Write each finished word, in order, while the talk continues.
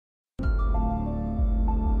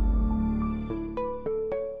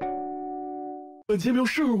本节目由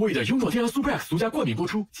生而为的勇闯天涯 Super X 独家冠名播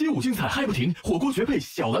出，街舞精彩嗨不停，火锅绝配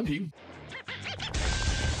小蓝瓶。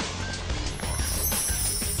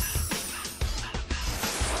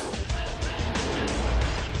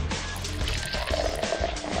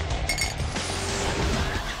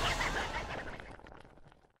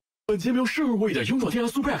本节目由生而为的勇闯天涯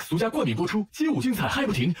Super X 独家冠名播出，街舞精彩嗨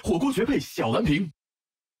不停，火锅绝配小蓝瓶。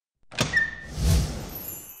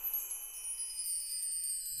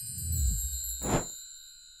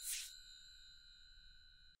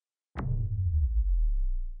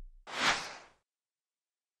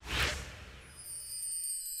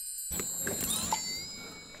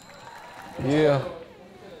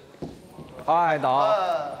 嗨，导，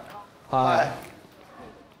嗨。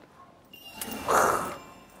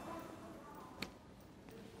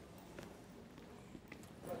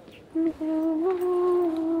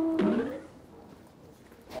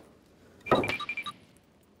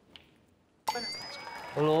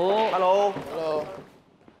Hello。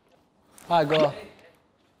嗨，哥。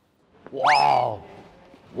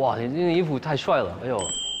哇，你这件衣服太帅了，哎呦。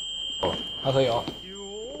还可以啊。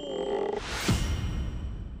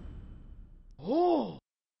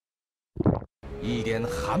 一点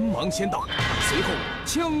寒芒先到，随后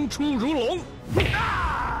枪出如龙。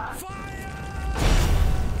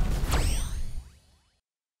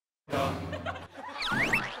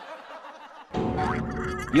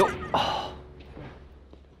哟啊！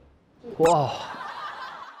哇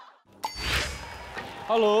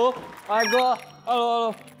Hello， 哎哥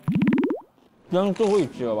 ，Hello。今天最后一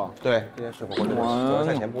期了吧？对，今天是火锅最后一期，昨天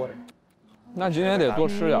赛前播的。那今天得多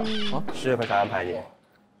吃点啊。10月份啥安排你？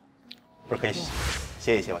不是可以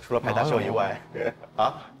歇一歇吗？除了拍大秀以外，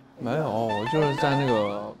啊？没有，我就是在那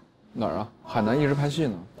个哪儿啊？海南一直拍戏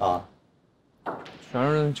呢。啊。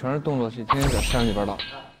全是动作戏，天天在山里边打。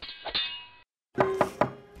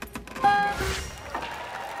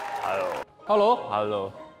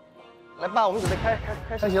Hello。来吧，我们准备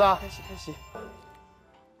开席了。开席。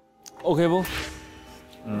 OK 不？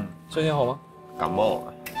身体好吗？感冒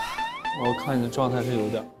了。我看你的状态是有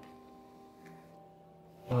点。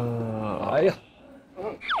哎呀。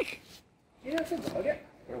今天睡怎么的？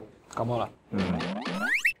感冒了。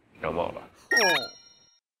感冒了。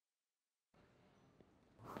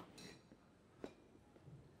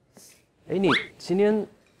哎，你今天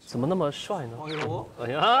怎么那么帅呢？哎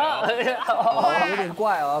呀，有点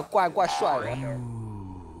怪啊，怪帅的。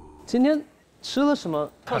今天吃了什么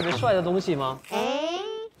特别帅的东西吗？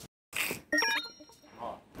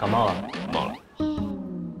感冒了。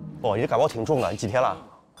哦，你这感冒挺重的，你几天了？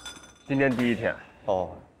今天第一天。哦，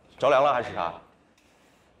着凉了还是啥？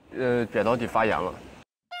扁桃体发炎了。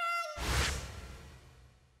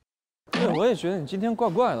对，我也觉得你今天怪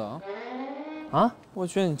怪的啊。啊？我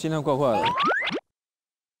觉得你今天怪怪的。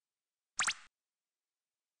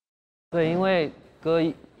对，因为哥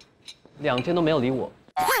2天都没有理我。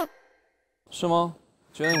是吗？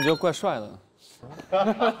觉得你这怪帅的。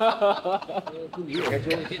不理我，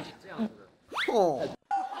觉得变成这样子的。哦。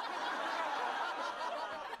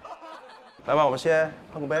来吧，我们先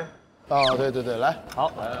碰个杯。啊，对，来，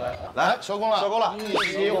好，来，收工了，一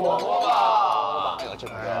起火锅吧！哎呦，这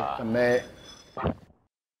来干杯！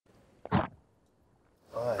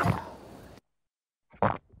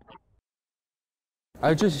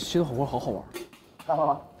哎，这期的火锅好好玩。看了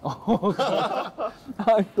吗？哦，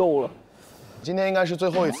太逗了。今天应该是最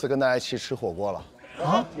后一次跟大家一起吃火锅了。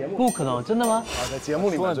啊？不可能，真的吗？啊，在节目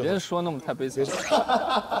里面。别说那么太悲催。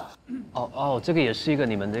哦，这个也是一个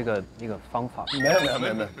你们那个方法。没有，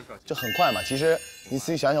就很快嘛。其实你仔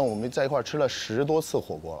细想想，我们在一块吃了10多次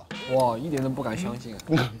火锅了。哇，一点都不敢相信。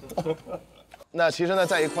那其实呢，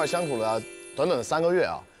在一块相处了短短的3个月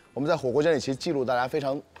啊，我们在火锅间里其实记录大家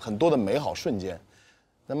很多的美好瞬间。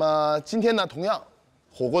那么今天呢，同样，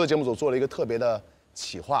火锅的节目组做了一个特别的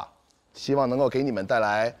企划，希望能够给你们带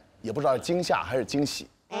来，也不知道是惊吓还是惊喜。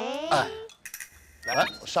哎，来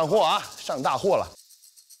上货啊，上大货了。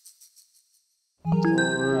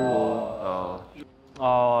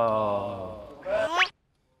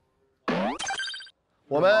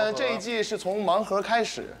我们这一季是从盲盒开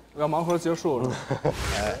始，让盲盒结束了。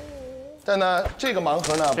哎，但呢，这个盲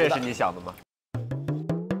盒呢，这是你想的吗？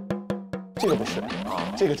这个不是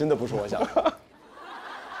啊，这个真的不是我想的。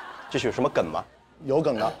这是有什么梗吗？有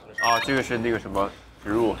梗的啊，这个是那个什么植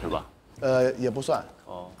入是吧？也不算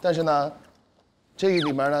哦。但是呢，这个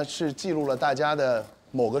里面呢是记录了大家的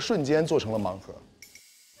某个瞬间，做成了盲盒。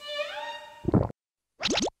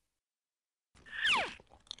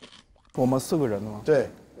我们4个人的吗？对。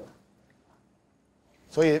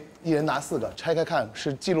所以一人拿4个，拆开看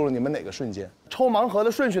是记录了你们哪个瞬间。抽盲盒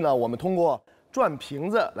的顺序呢，我们通过转瓶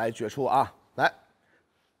子来决出啊。来，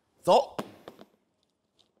走。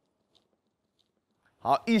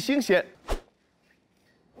好，一星先。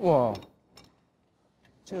哇，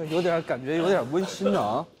这个有点感觉有点温馨了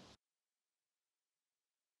啊。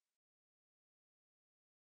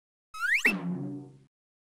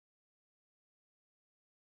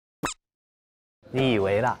你以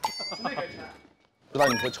为啦？不知道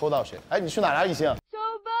你会抽到谁？哎，你去哪儿啊，一星？小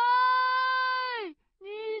白，你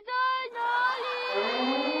在哪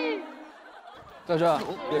里？在这，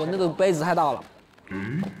我那个杯子太大了。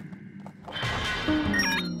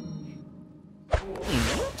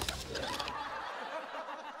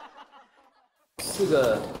这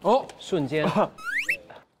个哦，瞬间，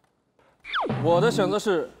我的选择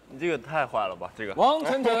是你这个太坏了吧？这个王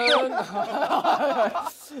晨晨。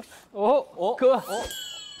哦，哥，哦，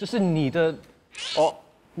这是你的，哦，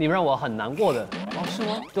你让我很难过的。哦，是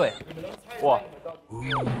吗？对，哇，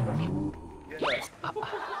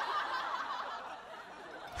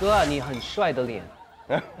哥啊，你很帅的脸。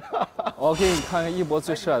我给你看看一博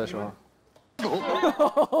最帅的时候。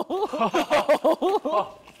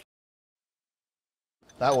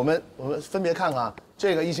来，我们分别看看啊，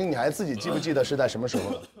这个一星，你还自己记不记得是在什么时候？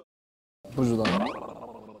不知道。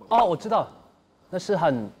哦，我知道，那是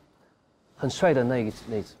很帅的那一次。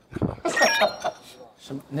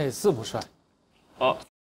什么？哪次不帅？哦，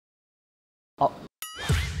哦，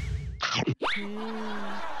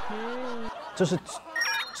就是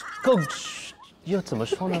更要怎么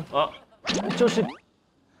说呢？啊，就是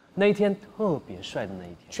那一天特别帅的那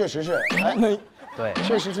一天。确实是，哎，对，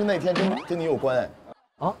确实是那天跟你有关哎。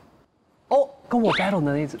啊，哦，跟我 battle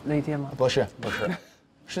的那一天吗？不是，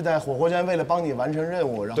是在火锅间为了帮你完成任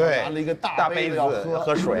务，然后拿了一个大杯子要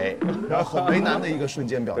喝水，然后很为难的一个瞬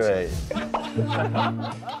间表现。对，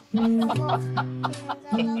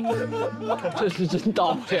这是真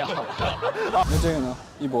到不了。那这个呢？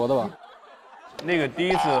一博的吧？那个第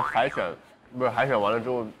一次海选，不是海选完了之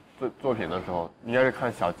后作品的时候，应该是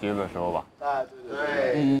看小街的时候吧？啊，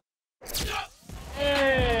对。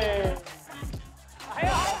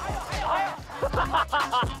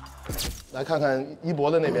来看看一博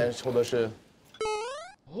的那边抽的是，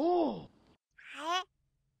哦，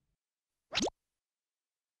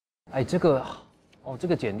哎，这个，哦，这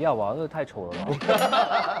个剪掉吧，这个太丑了吧。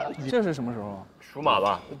这是什么时候？属马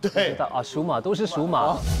吧？对啊，属马都是属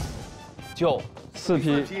马。就4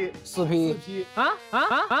批。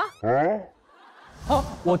哦，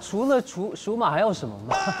我除了属马还有什么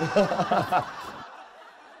吗？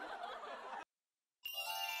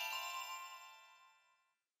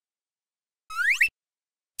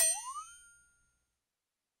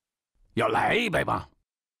要来一杯吗？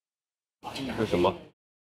是什么？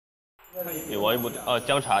给王一博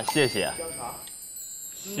姜茶，谢谢。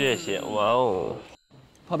谢谢，哇哦。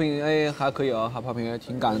泡瓶 A 还可以啊，泡瓶 A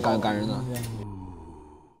挺感人的。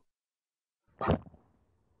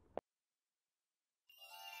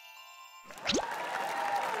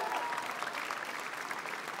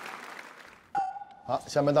好，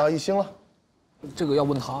下面到一星了。这个要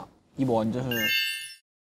问他，一博，你这是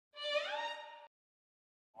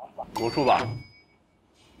魔术吧？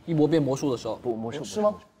一博变魔术的时候，不，魔术是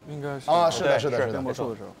吗？应该是啊，是的，变魔术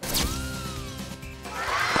的时候。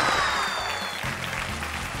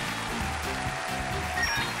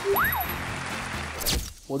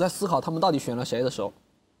我在思考他们到底选了谁的时候，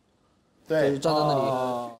对，站在那里，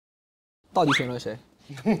到底选了谁？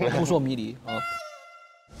扑朔迷离啊！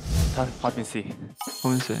他 Popping C，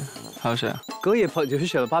 Popping C， 还有谁啊？哥也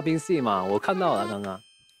选了Popping C嘛，我看到了刚刚。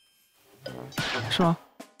是吗？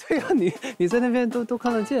对呀，你在那边都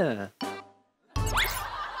看得见。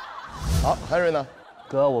好，Henry 呢？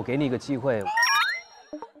哥，我给你一个机会，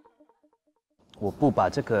我不把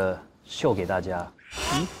这个秀给大家，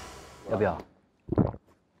要不要？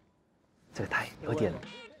这个太有点。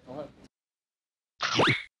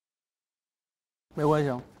没关系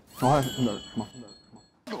啊，我还什么？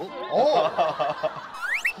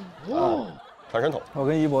哦，传声筒。我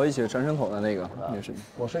跟一博一起传声筒的那个也是。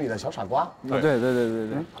我是你的小傻瓜。对。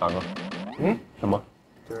哪个？什么？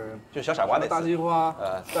就小傻瓜那大西瓜，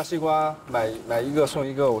大西瓜买一个送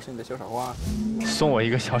一个，我是你的小傻瓜。送我一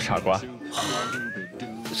个小傻瓜。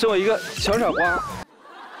送我一个小傻瓜。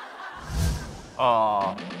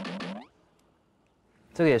哦。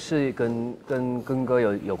这个也是跟哥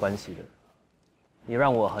有关系的。你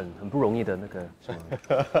让我很不容易的那个什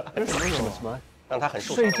么，让他很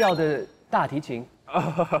受伤睡觉的大提琴，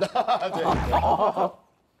对，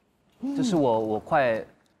这是我快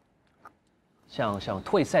想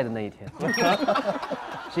退赛的那一天，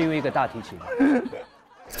是因为一个大提琴。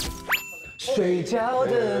睡觉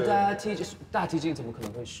的大提琴怎么可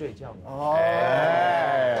能会睡觉呢？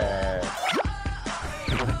哎。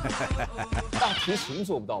大提琴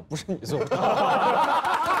做不到，不是你做不到。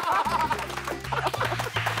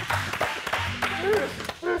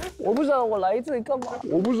我不知道我来这里干嘛。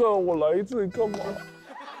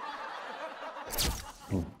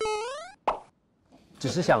只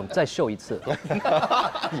是想再秀一次，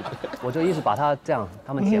我就一直把它这样，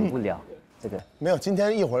他们剪不了这个。没有，今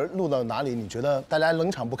天一会儿录到哪里，你觉得大家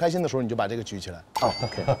冷场不开心的时候，你就把这个举起来。哦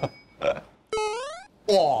 ，OK。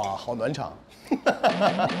哇，好暖场，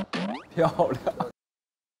漂亮。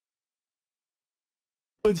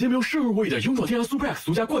本节目由生而为的勇闯天涯 Super X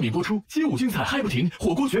独家冠名播出，街舞精彩嗨不停，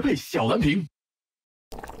火锅绝配小蓝瓶。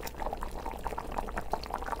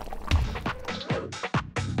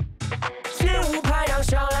街舞派让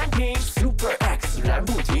小蓝瓶 Super X 燃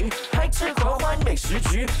不停，嗨吃狂欢美食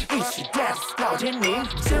局，一起 dance 到天明。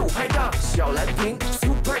街舞派让小蓝瓶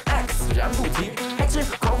Super X 燃不停，嗨吃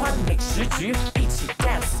狂欢美食局，一起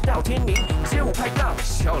dance 到天明。街舞派让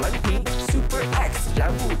小蓝瓶 Super X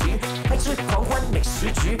燃不停，嗨吃狂欢美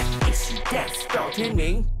食局，一起 dance 到天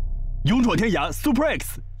明。勇闯天涯 Super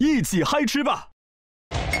X， 一起嗨吃吧！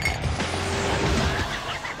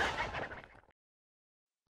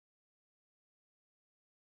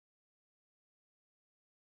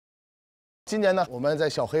今年呢，我们在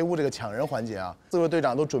小黑屋这个抢人环节啊，4位队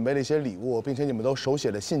长都准备了一些礼物，并且你们都手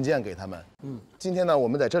写了信件给他们。今天呢，我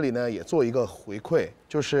们在这里呢也做一个回馈，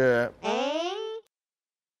就是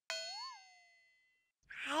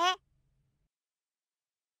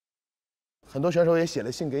很多选手也写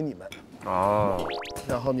了信给你们哦，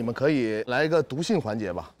然后你们可以来一个读信环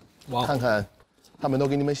节吧，看看他们都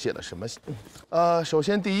给你们写了什么信。首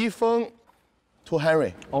先第一封 ，to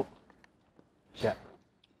Henry 哦，是。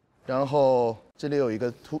然后这里有一个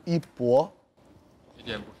to 一博，一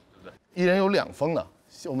点不是对不对？一人有2封呢，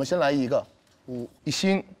我们先来一个一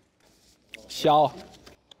星，肖，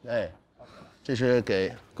哎，这是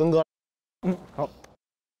给根哥。好，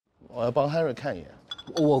我要帮 Henry 看一眼。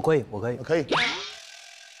我可以。可以。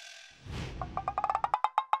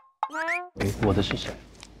我的是谁？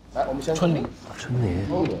来，我们先春玲，春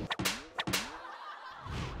玲。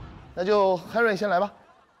那就 Henry 先来吧。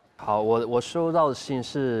好，我收到的信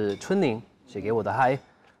是春玲写给我的，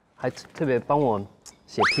还特别帮我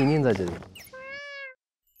写拼音在这里。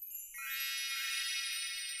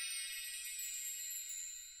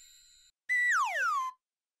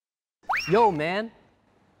Yo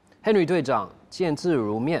man，Henry 队长见字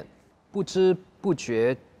如面，不知不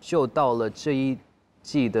觉就到了这一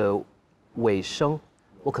季的尾声，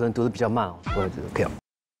我可能读得比较慢哦，不好意思 ，OK。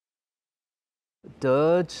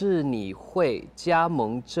得知你会加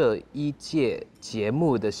盟这一届节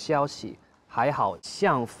目的消息，还好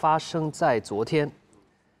像发生在昨天，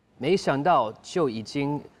没想到就已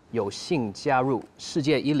经有幸加入世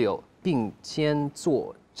界一流，并肩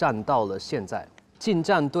作战到了现在。进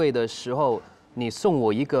战队的时候，你送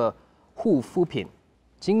我一个护肤品，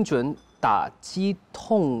精准打击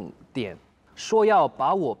痛点，说要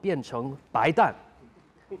把我变成白蛋，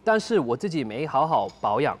但是我自己没好好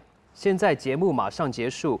保养。现在节目马上结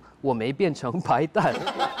束，我没变成白蛋，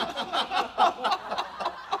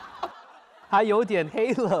还有点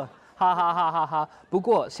黑了，哈哈哈哈哈！不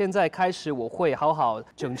过现在开始我会好好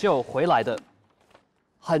拯救回来的。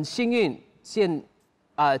很幸运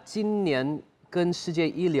今年跟世界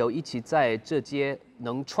一流一起在这街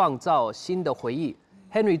能创造新的回忆。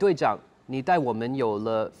Henry 队长，你带我们有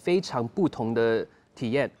了非常不同的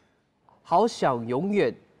体验，好想永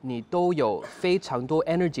远。你都有非常多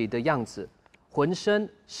energy 的样子，浑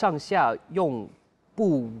身上下用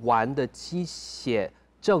不完的鸡血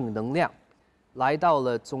正能量，来到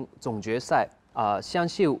了总决赛相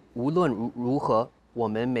信无论如何，我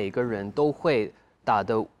们每个人都会打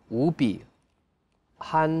得无比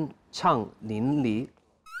酣畅淋漓。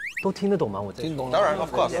都听得懂吗？我这听懂了，当然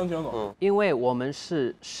 ，of course， 听懂。因为我们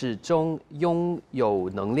是始终拥有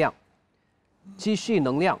能量，积蓄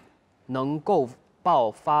能量，能够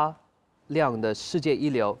爆发量的世界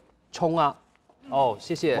一流，冲啊！哦，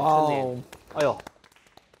谢谢春玲。哎呦，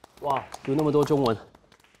哇，有那么多中文。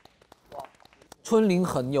春玲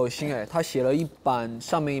很有心哎，她写了一版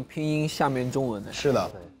上面拼音，下面中文的。是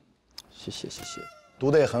的，谢谢。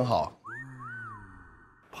读得也很好。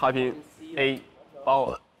花瓶 A， 帮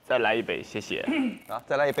我再来一杯，谢谢。啊，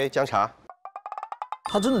再来一杯姜茶。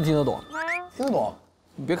她真的听得懂，听得懂？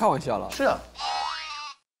你别开玩笑了。是啊。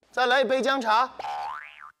再来一杯姜茶。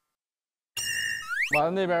完了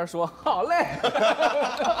那边说好嘞，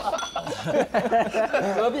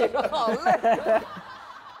隔壁说好嘞。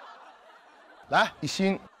来，一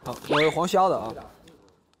星。好，我是黄潇的啊。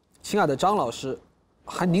亲爱的张老师，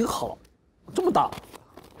还您好，这么大。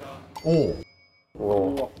哦。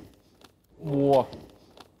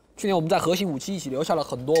去年我们在核心武器一起留下了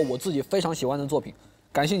很多我自己非常喜欢的作品，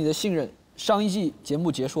感谢你的信任。上一季节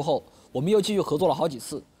目结束后，我们又继续合作了好几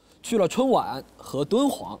次，去了春晚和敦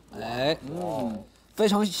煌，非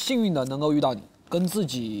常幸运的能够遇到你，跟自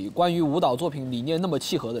己关于舞蹈作品理念那么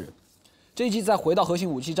契合的人。这一季再回到核心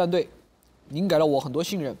武器战队，您给了我很多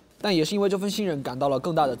信任，但也是因为这份信任感到了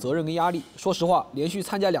更大的责任跟压力。说实话，连续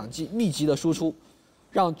参加2季密集的输出，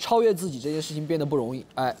让超越自己这件事情变得不容易。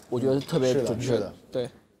我觉得特别准确的，对。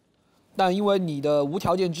但因为你的无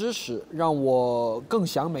条件支持，让我更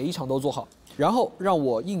想每一场都做好。然后让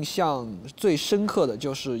我印象最深刻的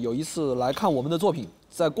就是有一次来看我们的作品，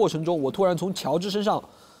在过程中我突然从乔治身上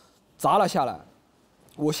砸了下来，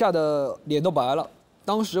我吓得脸都白了。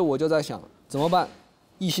当时我就在想怎么办，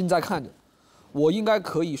一心在看着，我应该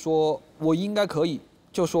可以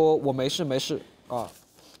就说我没事啊。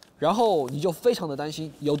然后你就非常的担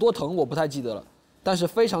心，有多疼我不太记得了，但是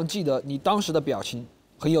非常记得你当时的表情，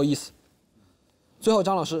很有意思。最后，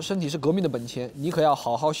张老师，身体是革命的本钱，你可要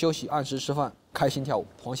好好休息，按时吃饭，开心跳舞，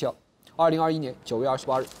狂笑。2021年9月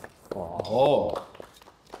28日。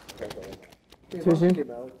谢谢。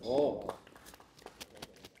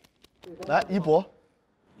来，一博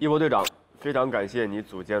队长，非常感谢你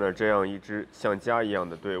组建了这样一支像家一样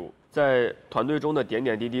的队伍，在团队中的点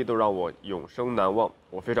点滴滴都让我永生难忘。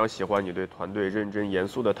我非常喜欢你对团队认真严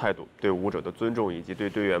肃的态度，对舞者的尊重，以及对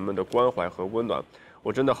队员们的关怀和温暖。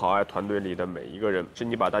我真的好爱团队里的每一个人，是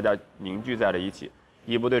你把大家凝聚在了一起。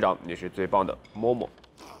一博队长，你是最棒的，MOMO。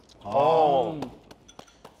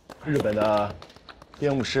日本的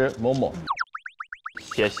编舞师MOMO。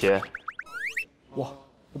谢谢。哇，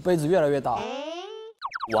这杯子越来越大。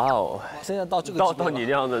哇哦！现在到这个级别到你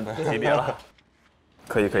这样的级别了。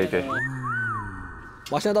可以。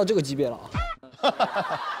哇，现在到这个级别了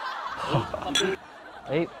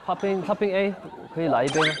Popping A， 可以来一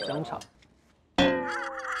杯吗？姜茶。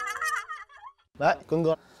来，根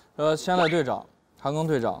哥。香奈队长，韩庚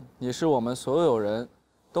队长，你是我们所有人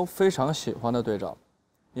都非常喜欢的队长，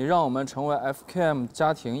你让我们成为 FKM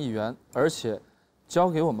家庭一员，而且教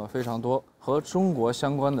给我们非常多和中国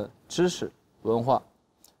相关的知识文化，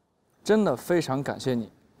真的非常感谢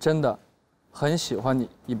你，真的很喜欢你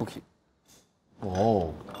，YOUKU-Get。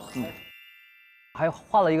还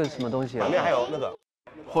画了一个什么东西啊？旁边还有那个，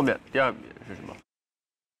后面第2面是什么？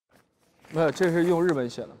没有，这是用日文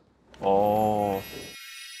写的。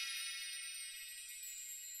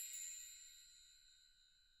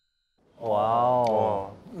哇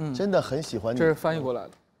哦，真的很喜欢你。这是翻译过来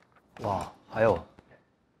的。哇，还有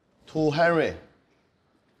To Henry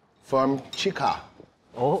from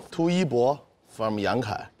Chica。To 一博 from 杨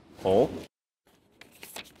凯。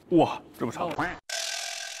哇，这么长。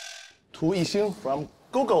To 一星 from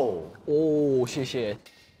GoGo。谢谢。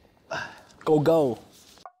Go。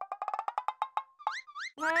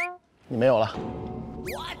你没有了。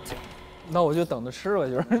那我就等着吃吧，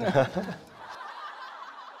就是。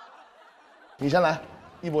你先来，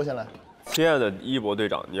一博先来。亲爱的一博队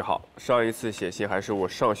长，你好。上一次写信还是我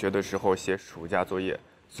上学的时候写暑假作业，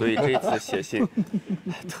所以这次写信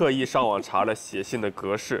特意上网查了写信的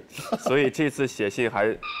格式，所以这次写信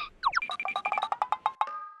还。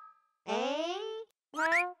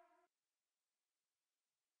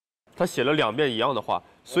他写了2遍一样的话，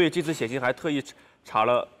所以这次写信还特意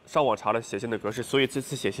上网查了写信的格式，所以这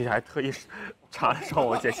次写信还特意查了上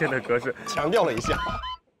网写信的格式，强调了一下。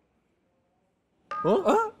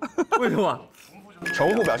为什么？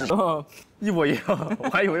重复表示一模一样，我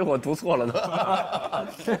还以为我读错了呢。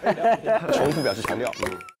重复表示强调。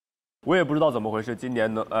我也不知道怎么回事，今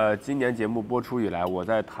年节目播出以来，我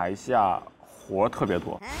在台下活特别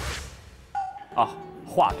多。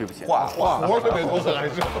话对不起，活特别多是还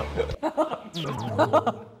是？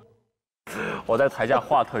我在台下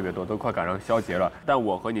话特别多，都快赶上肖杰了。但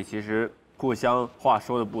我和你其实互相话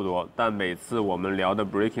说的不多，但每次我们聊的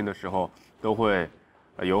breaking 的时候，都会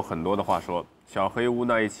有很多的话说。小黑屋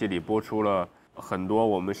那一期里播出了很多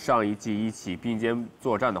我们上一季一起并肩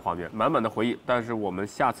作战的画面，满满的回忆。但是我们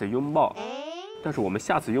下次拥抱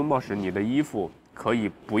时，你的衣服可以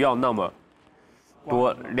不要那么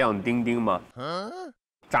多亮丁丁吗？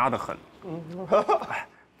扎得很。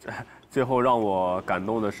最后让我感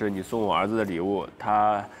动的是你送我儿子的礼物，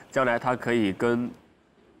将来他可以跟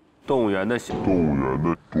幼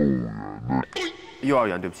儿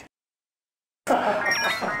园，对不起。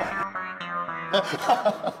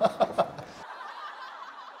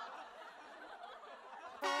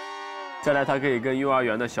将来他可以跟幼儿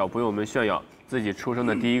园的小朋友们炫耀自己出生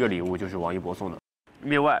的第一个礼物就是王一博送的。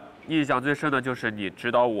另外，印象最深的就是你指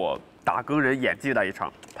导我打更人演技那一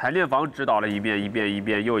场，排练房指导了一遍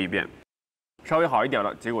又一遍，稍微好一点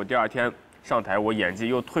了。结果第2天上台，我演技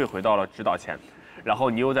又退回到了指导前，然后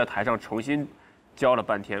你又在台上重新教了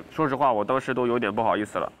半天。说实话，我当时都有点不好意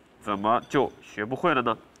思了，怎么就学不会了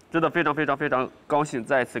呢？真的非常高兴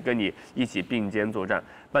再次跟你一起并肩作战。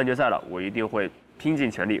半决赛了，我一定会拼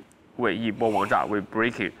尽全力为一波王炸，为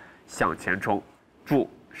breaking 向前冲。祝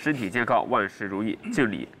身体健康，万事如意，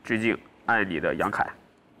敬礼致敬，爱你的杨凯。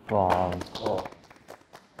哇哦，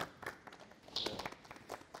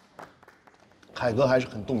凯哥还是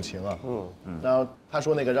很动情啊。然后他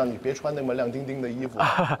说那个让你别穿那么亮晶晶的衣服，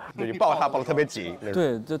对你抱他抱得特别紧。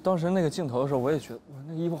对，就当时那个镜头的时候，我也觉得哇，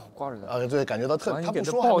那衣服好挂着的。啊，对，感觉到特，他不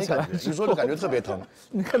说抱还没感觉，只说就感觉特别疼。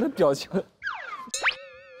你看他表情。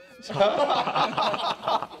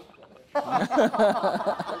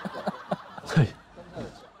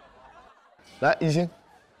来，一星，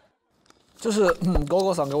这是狗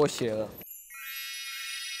狗桑给我写的。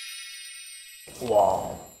哇！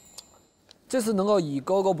这次能够以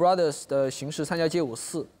GoGo Brothers 的形式参加街舞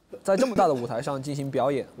4，在这么大的舞台上进行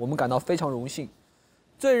表演，我们感到非常荣幸。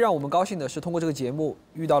最让我们高兴的是，通过这个节目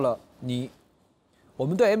遇到了你。我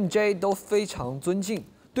们对 MJ 都非常尊敬，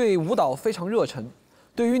对舞蹈非常热忱，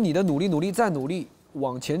对于你的努力再努力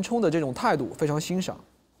往前冲的这种态度非常欣赏。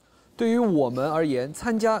对于我们而言，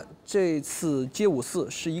参加这次街舞4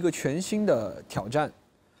是一个全新的挑战，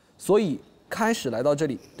所以开始来到这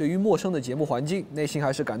里，对于陌生的节目环境，内心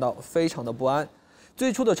还是感到非常的不安。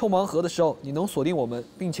最初的抽盲盒的时候，你能锁定我们，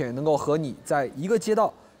并且能够和你在一个街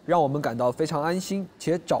道，让我们感到非常安心，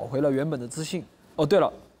且找回了原本的自信。哦，对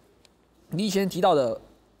了，你以前提到的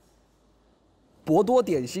博多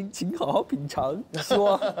点心，请好好品尝，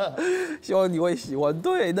希望你会喜欢。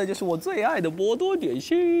对，那就是我最爱的博多点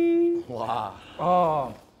心。哇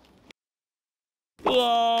哦。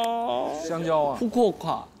哇，香蕉啊！呼库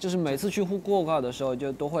卡就是每次去呼库卡的时候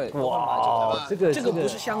就都会哇，这个不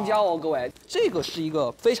是香蕉哦，各位，这个是一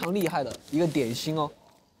个非常厉害的一个点心哦。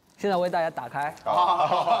现在为大家打开。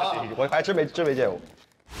我还真没见过。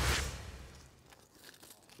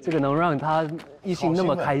这个能让他一心那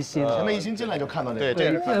么开心。前面一心进来就看到那个。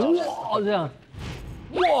对，哇，这样，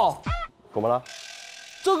哇，怎么了？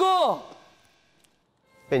这个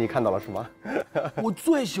被你看到了是吗？我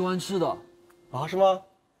最喜欢吃的。啊，是吗？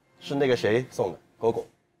是那个谁送的？狗狗。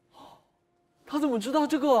他怎么知道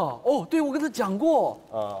这个？哦，对，我跟他讲过。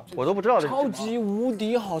啊，我都不知道。超级无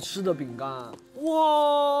敌好吃的饼干，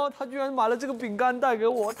哇！他居然买了这个饼干带给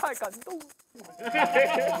我，太感动了。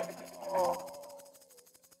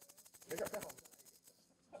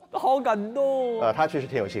好感动。他确实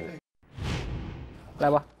挺有幸的。来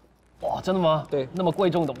吧。哇，真的吗？对，那么贵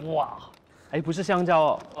重的，哇！哎，不是香蕉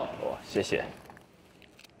哦。哇，谢谢。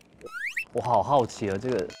我好好奇啊，这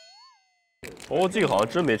个。哦，这个好像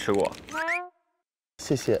真没吃过。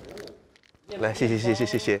谢谢。来，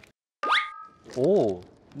谢。哦，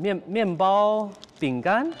面包饼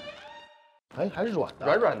干，哎，还是软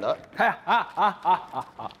的，软的。看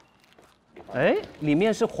哎，里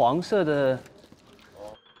面是黄色的。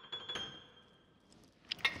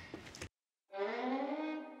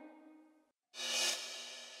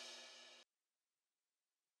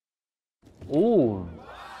哦。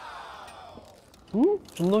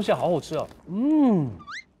什么东西好好吃啊！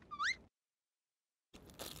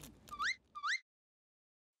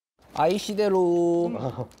爱惜的喽。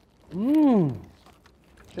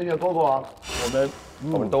谢谢狗狗啊，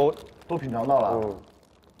我们都品尝到了。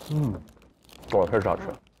哇，确实好吃。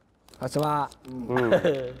好吃吗？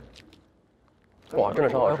哇，真的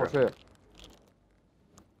超好吃。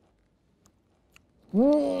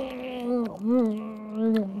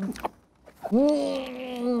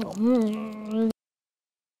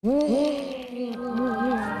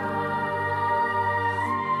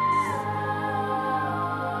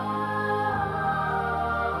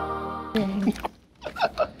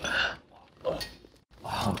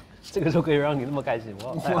哇，这个都可以让你那么开心，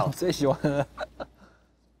哇，太好了！最喜欢的。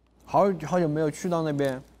好久没有去到那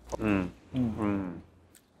边。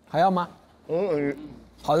还要吗？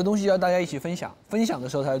好的东西要大家一起分享，分享的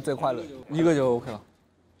时候才是最快乐。一个就 OK 了。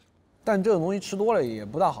但这种东西吃多了也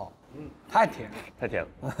不大好，太甜了。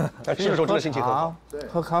但吃的时候真的心情很好。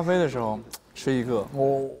喝咖啡的时候吃一个。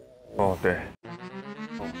哦，对。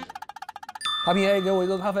哈皮 A 给我一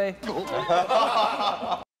个咖啡。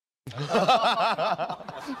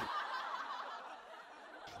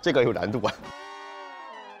这个有难度啊。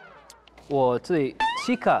我这里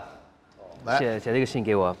Chica 写了一个信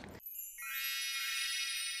给我。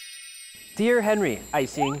Dear Henry 爱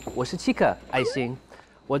心，我是 Chica 爱心，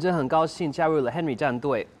我真的很高兴加入了 Henry 战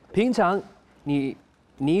队。平常你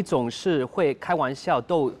总是会开玩笑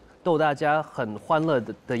逗大家很欢乐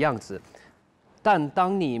的样子，但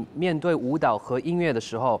当你面对舞蹈和音乐的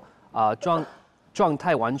时候，状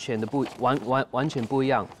态完全不一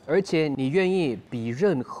样，而且你愿意比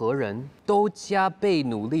任何人都加倍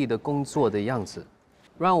努力的工作的样子，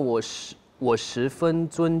让我十分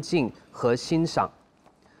尊敬和欣赏。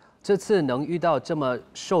这次能遇到这么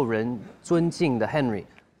受人尊敬的 Henry，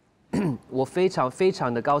 我非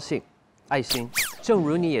常的高兴。爱心，正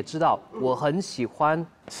如你也知道，我很喜欢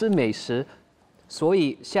吃美食，所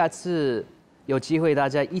以下次有机会大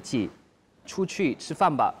家一起出去吃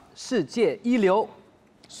饭吧。世界一流，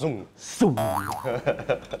送送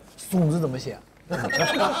字怎么写？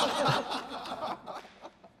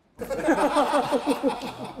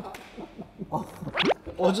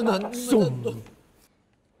我真的很送，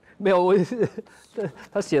没有，我是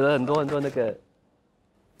他写了很多那个，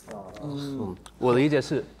我的理解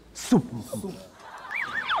是送。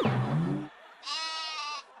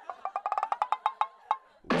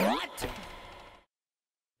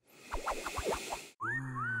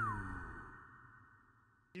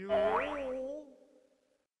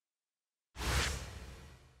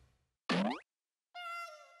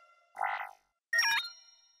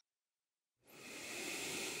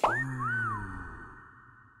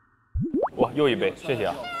哇，又一杯，谢谢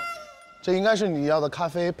啊。这应该是你要的咖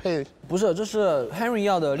啡配，不是，这是 Henry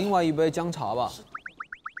要的另外一杯姜茶吧？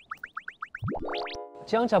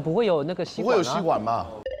姜茶不会有那个吸管、啊？不会有吸管吧？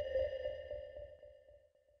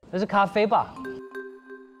那是咖啡吧？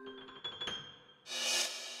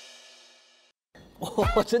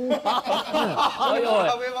哦，真的、啊？哎呦喂，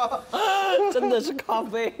咖啡吗？真的是咖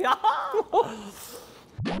啡呀、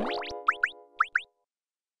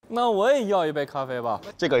那我也要一杯咖啡吧。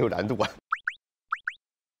这个有难度啊。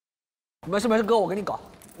没事，哥，我给你搞。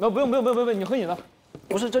不用，你喝你的。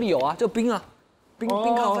不是，这里有啊，这冰啊，冰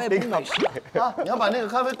咖啡，冰美式啊！你要把那个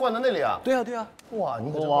咖啡灌到那里啊？对啊。哇，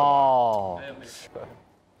你可真哇，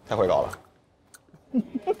太会搞了。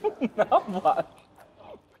拿碗。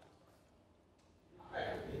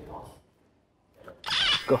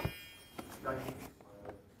哥。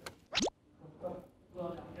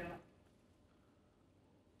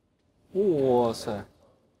哇塞，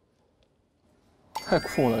太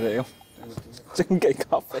酷了这个，真给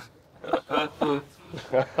咖啡。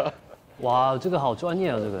哇，这个好专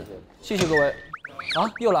业啊，这个。谢谢各位。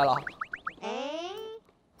啊，又来了。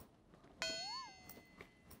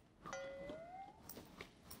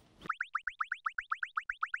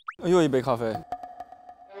又一杯咖啡。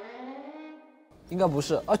应该不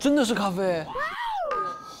是啊，真的是咖啡。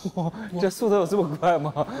哇，这速度有这么快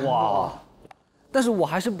吗？哇！但是我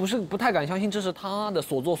还是不太敢相信这是他的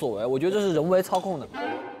所作所为，我觉得这是人为操控的。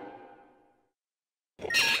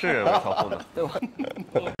是人为操控的，对吧？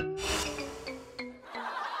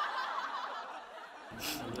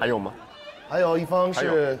还有吗？还有一方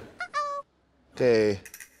是给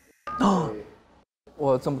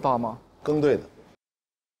哇，这么大吗？更队的。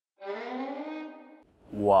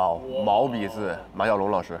哇哦，毛笔字，马小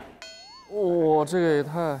龙老师。哇，这个也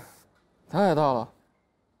太大了，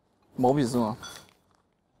毛笔字吗？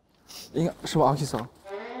应该是吧，阿 K 桑。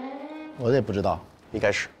我也不知道，应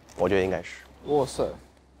该是，我觉得应该是。哇塞！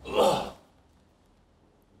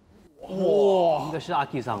哇，应该是阿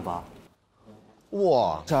K 上吧？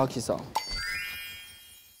哇，是阿 K 桑。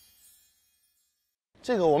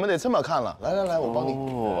这个我们得这么看了。来，我帮你。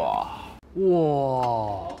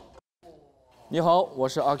哇！你好，我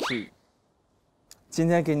是阿 K。今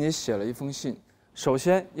天给你写了一封信，首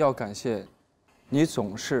先要感谢你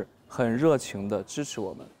总是很热情地支持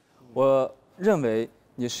我们。我认为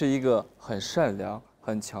你是一个很善良、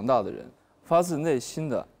很强大的人，发自内心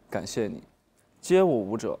的感谢你。街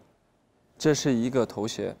舞舞者，这是一个头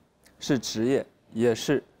衔，是职业，也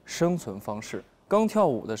是生存方式。刚跳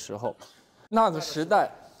舞的时候，那个时代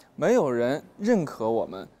没有人认可我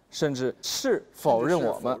们，甚至是否认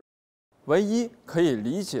我们。唯一可以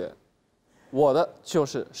理解我的就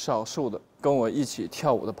是少数的跟我一起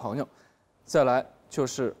跳舞的朋友，再来就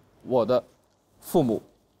是我的父母。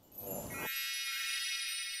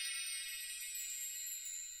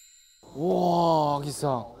哇，阿 K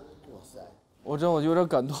桑，我有点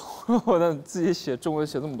感动，我自己写中文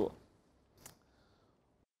写这么多。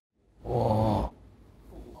哇，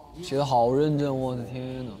写得好认真，我的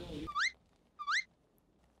天哪！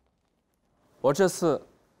我这次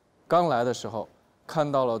刚来的时候，看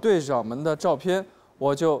到了队长们的照片，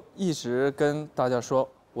我就一直跟大家说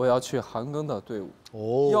我要去韩庚的队伍。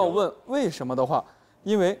哦，要问为什么的话，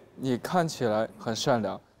因为你看起来很善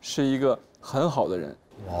良，是一个很好的人。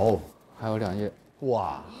哇哦，还有2页。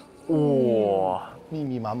哇，密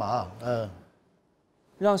密麻麻，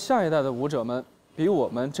让下一代的舞者们比我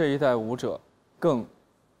们这一代舞者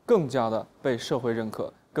更加的被社会认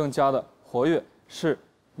可，更加的活跃，是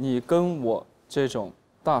你跟我这种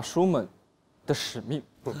大叔们的使命，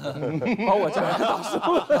把我叫成大叔。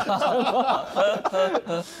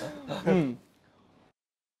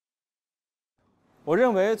我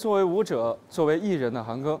认为作为舞者，作为艺人的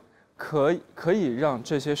韩庚，可以让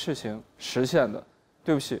这些事情实现的。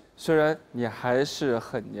对不起，虽然你还是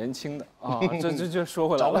很年轻的啊，这说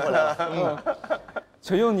回来了。找回来了。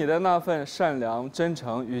请用你的那份善良、真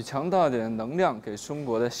诚与强大的能量，给中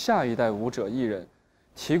国的下一代舞者艺人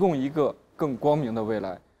提供一个更光明的未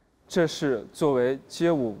来。这是作为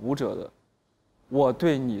街舞舞者的我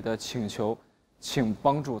对你的请求，请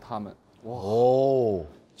帮助他们。哦，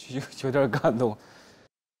有点感动。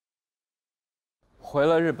回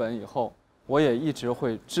了日本以后，我也一直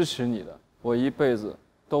会支持你的，我一辈子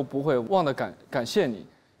都不会忘得感谢你。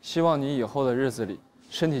希望你以后的日子里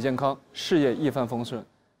身体健康，事业一帆风顺。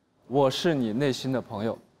我是你内心的朋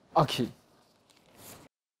友，阿 K。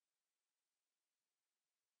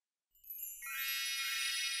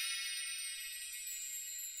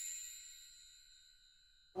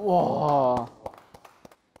哇！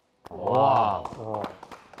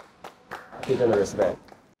非常的 respect。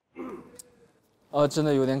真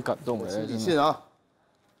的有点感动哎，理性啊，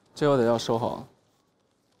这我得要收好。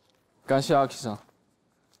感谢阿 K 桑，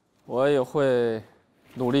我也会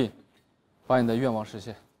努力把你的愿望实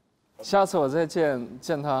现。下次我再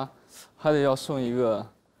见他，还得要送一个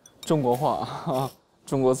中国话，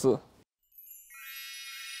中国字。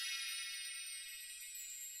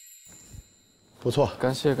不错，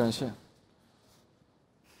感谢。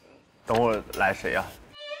等会儿来谁呀？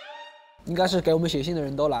应该是给我们写信的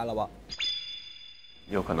人都来了吧？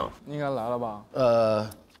有可能，应该来了吧？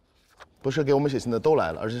不是给我们写信的都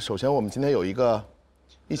来了，而是首先我们今天有一个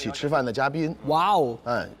一起吃饭的嘉宾。哇哦！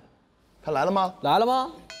哎，他来了吗？来了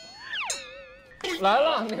吗？来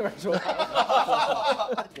了，那边说。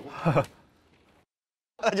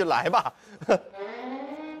那就来吧。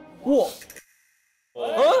哇！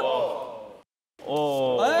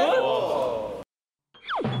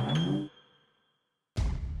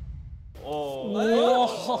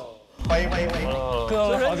欢迎！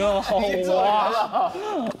哥们好，哇！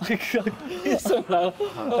这个医生来了，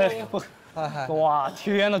哇！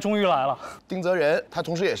天呐，终于来了。丁泽仁，他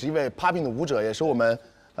同时也是一位 popping 的舞者，也是我们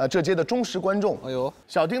这届的忠实观众。哎呦，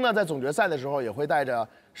小丁呢，在总决赛的时候也会带着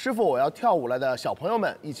师傅我要跳舞了的小朋友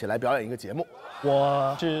们一起来表演一个节目。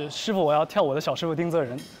我是师傅我要跳舞的小师傅丁泽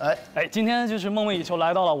仁。今天就是梦寐以求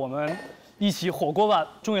来到了我们一起火锅吧，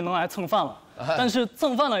终于能来蹭饭了。但是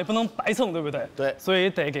蹭饭呢也不能白蹭，对不对？对，所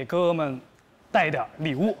以得给哥哥们带一点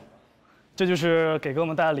礼物，这就是给哥哥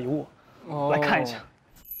们带的礼物，来看一下。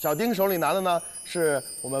小丁手里拿的呢是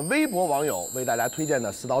我们微博网友为大家推荐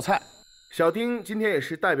的4道菜。小丁今天也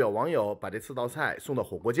是代表网友把这4道菜送到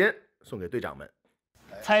火锅间，送给队长们。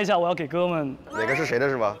猜一下我要给哥哥们哪个是谁的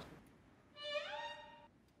是吧？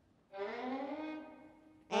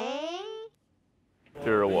这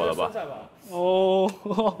是我的吧？哦，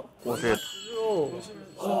我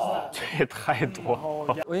这也太多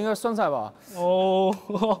了。我应该酸菜吧？哦，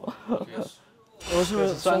我是不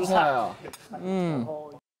是酸菜啊？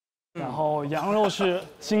然后羊肉是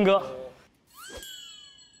新哥。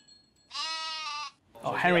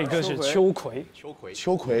Henry 哥是秋葵。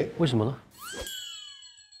秋葵，为什么呢？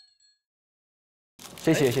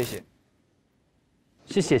谢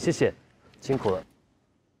谢，辛苦了。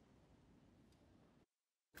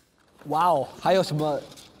哇哦，还有什么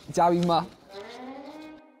嘉宾吗？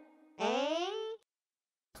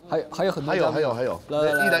还有很多嘉宾。还有，来，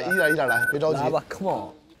一点来，别着急。来吧 ，Come on。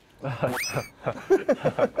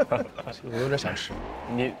我有点想吃。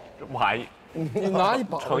你拿一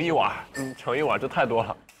把，盛一碗，盛一碗，这太多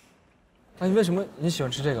了。那你为什么你喜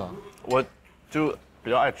欢吃这个？我就比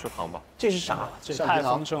较爱吃糖吧。这是啥？这太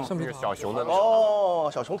丰盛了。那个小熊的哦，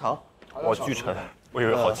小熊糖。我巨沉，我以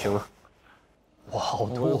为好轻。哇，好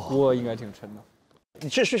多！我的锅应该挺沉的。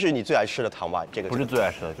这是你最爱吃的糖吧？这个不是最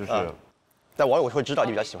爱吃的，就是，但网友会知道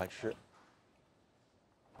你比较喜欢吃。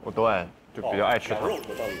我都爱，就比较爱吃糖。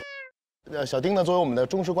小丁呢，作为我们的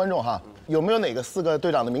忠实观众哈，有没有哪个4个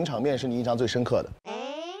队长的名场面是你印象最深刻的？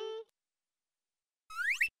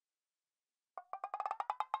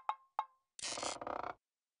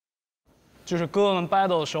就是哥哥们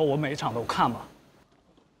battle 的时候，我每一场都看吧。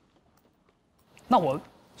那我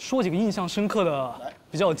说几个印象深刻的、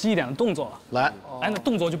比较有记忆点的动作了。来，那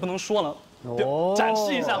动作就不能说了，展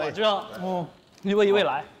示一下吧，这样。一位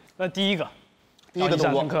来。那第一个动作印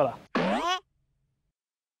象深刻了。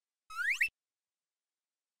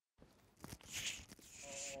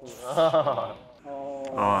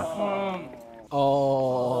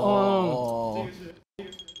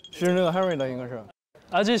是那个 Henry 的应该是。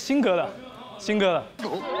这是新哥的，新哥的。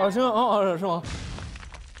啊，是吗？是吗？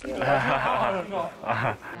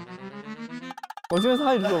我觉得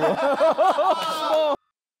他也是我。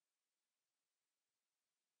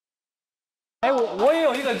哎，我也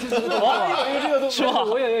有一个，就是是吧？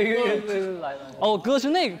我也有一个来。哦，歌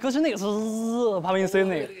是那个是帕宾 C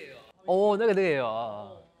那个。哦，那个有。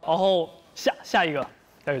然后下一个，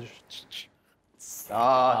大概就是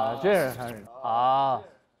啊，这是 Harry 啊，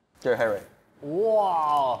这是 Harry。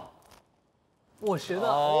哇，我学的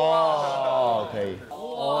哦，可以。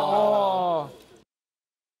哦，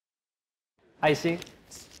爱心。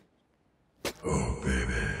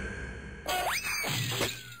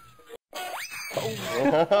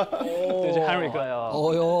这是 Henry 哥。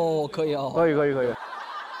哦哟，可以哦。可以。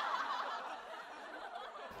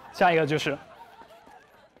下一个就是。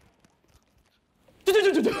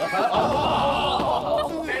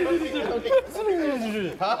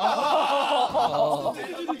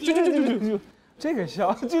这个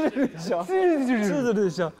像，这个像，是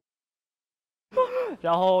像。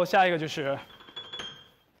然后下一个就是。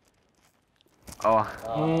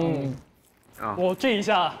我这一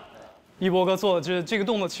下，一博哥做的就是这个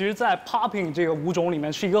动作，其实在 popping 这个舞种里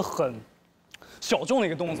面是一个很小众的一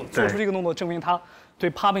个动作，做出这个动作证明他对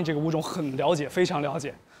popping 这个舞种很了解，非常了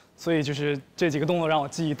解。所以就是这几个动作让我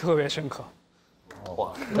记忆特别深刻。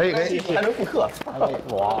哇，可以，还能复刻，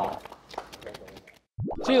哇！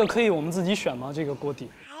这个可以我们自己选吗？这个锅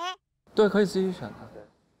底？对，可以自己选的。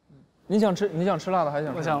你想吃辣的还是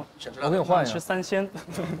想吃？我给你换一下。吃3鲜。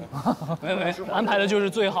没，安排的就是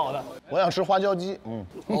最好的。我想吃花椒鸡。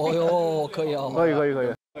哦哟，可以哦。可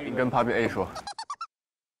以。你跟 Papi A 说。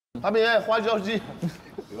Papi A 花椒鸡。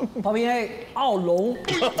Papi A 奥龙。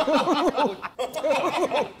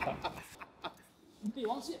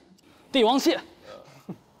帝王蟹。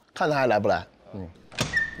看他还来不来？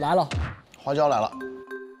来了。花椒来了。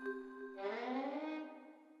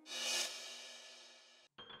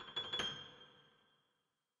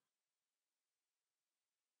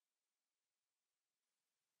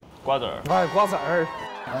瓜子儿。哎，瓜子儿。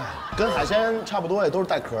跟海鲜差不多，也都是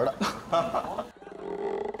带壳的。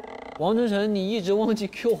王真成，你一直忘记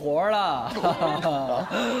Q 活了。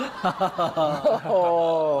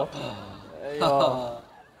哦，哎呦，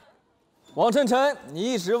王晨晨，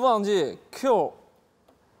你一直忘记 Q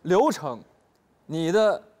流程，你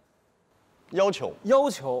的要求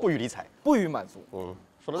不予理睬，不予满足。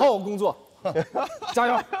好好工作，加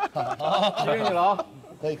油！谢谢你了啊！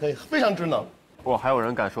可以，非常智能。哇，还有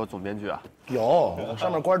人敢说总编剧啊？有，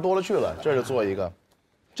上面官多了去了，这就做一个。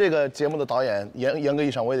这个节目的导演严格意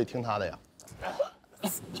义上我也得听他的呀。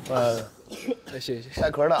谢谢。带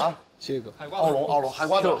壳的啊，谢谢哥。奥龙，海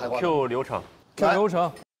瓜子。Q 流程。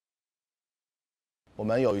我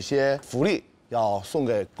们有一些福利要送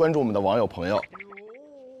给关注我们的网友朋友，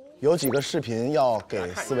有几个视频要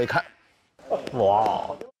给4位看。哇，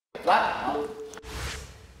来，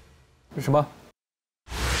是什么？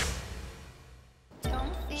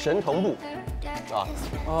神同步啊！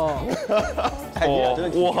哦，哎呀，真的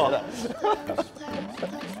挺绝的。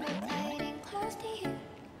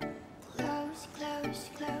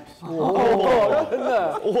哇，真的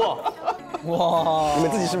哇！你们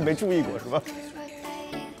自己是不是没注意过是吧？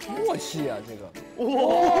默契啊，这个。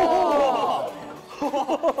哇！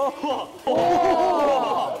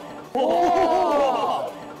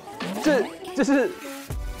这是。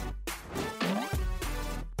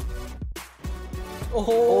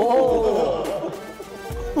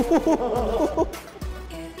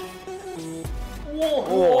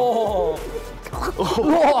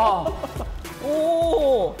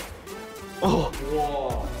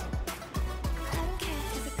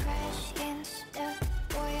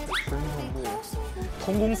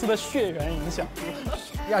同公司的血缘影响，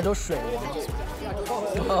亚洲水。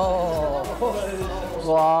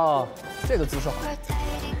哇，这个姿势好。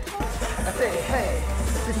嘿，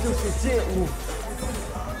这就是街舞。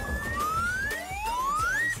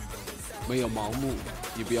没有盲目，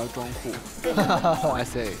也不要装酷。I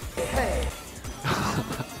say。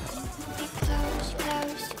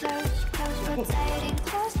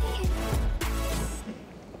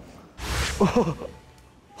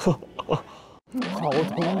好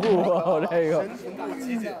同步啊，这个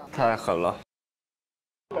太狠了。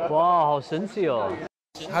哇，好神奇哦！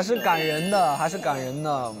还是感人的，还是感人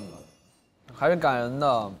的。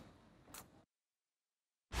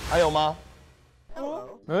还有吗？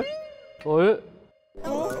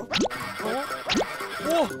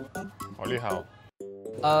好厉害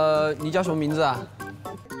哦！你叫什么名字啊？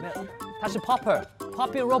没有，他是 Popping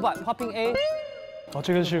Robot，Popping A。哦，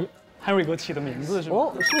这个是 Henry 哥起的名字是吧？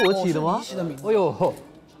哦，是我起的吗？起的名字。哎呦，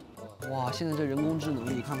哇，现在这人工智能，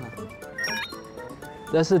你看看。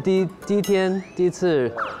那是第一天第一次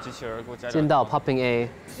机器人给我加见到 Popping A。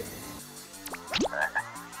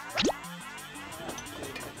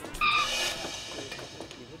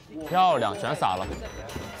漂亮，全洒了。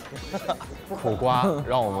苦瓜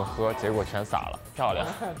让我们喝，结果全洒了，漂亮，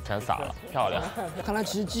全洒了，漂亮。看来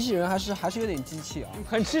其实机器人还是有点机器啊，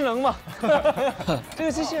很智能嘛。这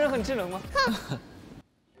个机器人很智能吗？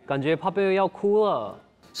感觉 Popping A 要哭了。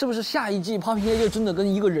 是不是下一季 Popping A 就真的跟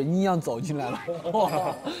一个人一样走进来了？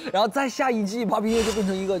然后再下一季 Popping A 就变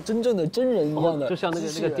成一个真正的真人一样的，就像那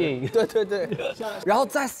个电影。对对对。然后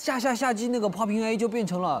再下季那个 Popping A 就变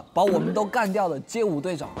成了把我们都干掉的街舞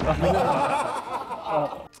队长。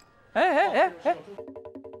哎！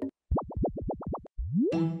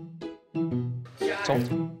走。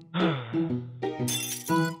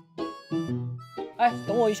哎，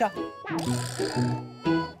等我一下。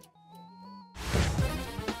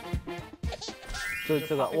 就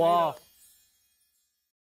这个哇，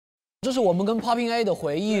这是我们跟 Popping A 的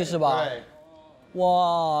回忆是吧？对。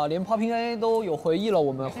哇，连 Popping A 都有回忆了，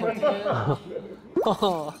我们。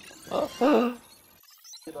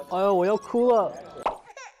哎呦，我要哭了。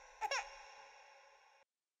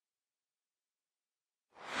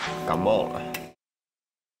感冒了。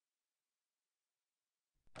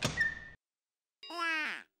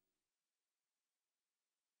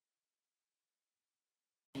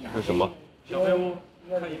是什么？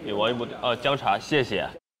 给王一博啊，姜茶，谢谢，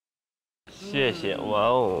谢谢，哇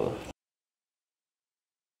哦！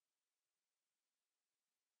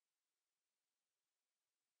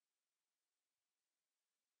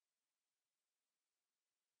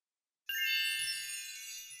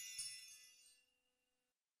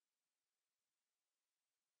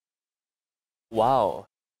哇哦！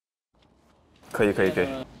可以。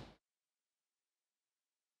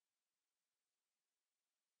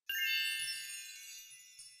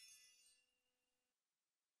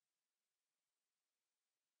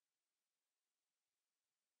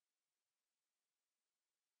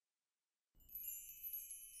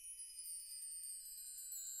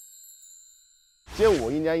街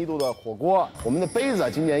舞一年一度的火锅，我们的杯子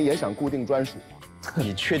今年也想固定专属。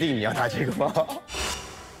你确定你要拿这个吗？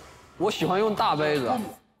我喜欢用大杯子。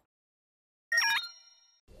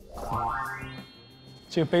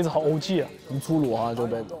这个杯子好 OG 啊，很粗鲁啊，这个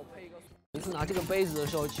杯子。每次拿这个杯子的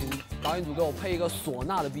时候，请导演组给我配一个唢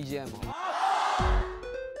呐的 BGM。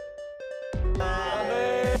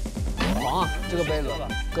狂啊，这个杯子，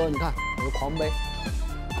哥你看，我的狂杯，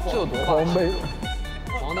这有多狂杯？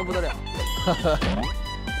狂的不得了。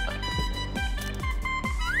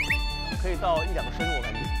可以到1-2个升，我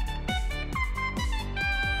感觉。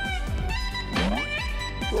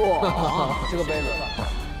哇，这个杯子。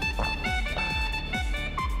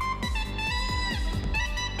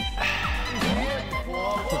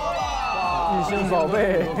一心宝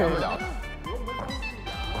贝，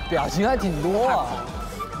表情还挺多啊！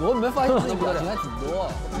我没发现自己表情还挺多。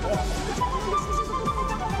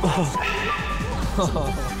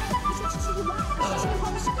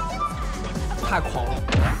太狂了！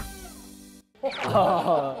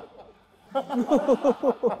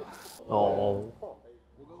哦，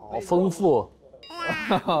好丰富。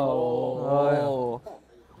哦，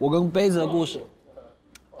我跟杯子的故事。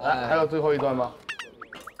哎，还有最后一段吗？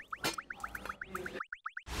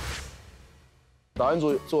导演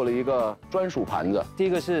组做了一个专属盘子，第一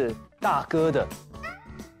个是大哥的，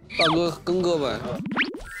大哥跟哥呗。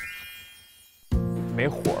没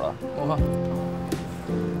火了。我看。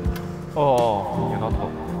哦，扭到头。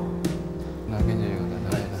来，给你一个，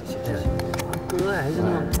来一个。谢谢。哥还是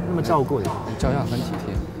那么照顾你，照样很体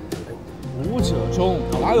贴。舞者中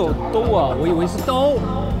哪有兜啊？我以为是兜。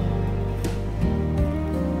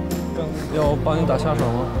要帮你打下手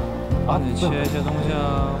吗？帮你切一些东西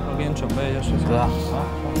啊，我给你准备一些食材。哥啊，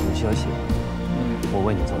你休息，我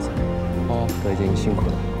为你做菜。哦，哥已经辛苦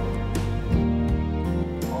了。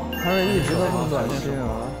还是一直都这么短视啊？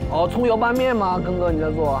哦，葱油拌面吗？根哥你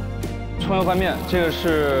在做？葱油拌面，这个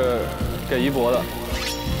是给一博的。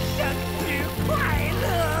生日快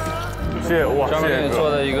乐！谢谢哇，专门给你做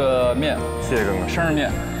的一个面，谢谢哥哥，生日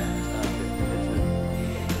面，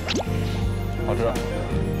好吃。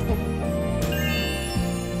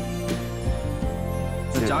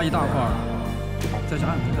再加一大块，再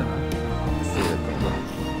加点，再来。谢谢哥哥。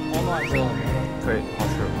可以，好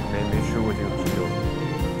吃，没吃过这个啤酒。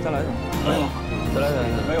再来一点，没有了，再来点，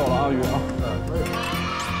没有了啊，鱼啊。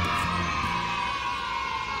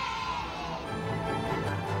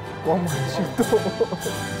光芒心动。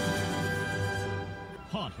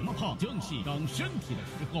话题什么胖？正是长身体的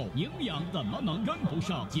时候，营养怎么能跟不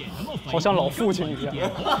上？减什么肥？好像老父亲一样。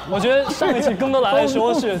我觉得上一期庚哥来的时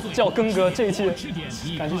候是叫庚哥，这一期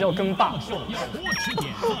感觉叫庚爸。要多吃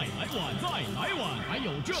点，再来碗，再来碗，还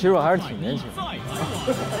有这。其实我还是挺年轻的。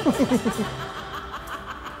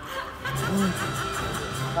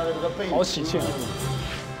他的这个背影好喜庆。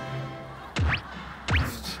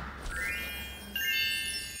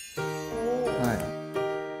哎，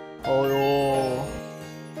哦呦，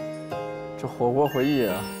这火锅回忆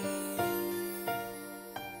啊！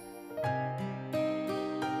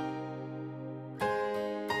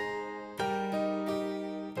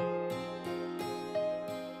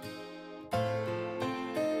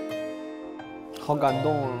好感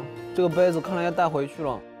动啊！这个杯子看来要带回去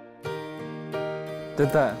了。得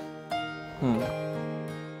带，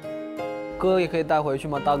哥也可以带回去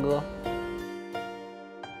吗，大哥？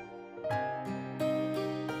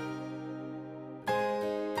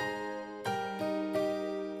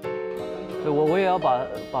对，我也要把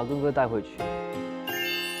哥哥带回去。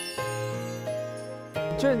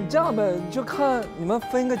就你这样呗，你就看你们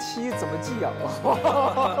分个期怎么寄养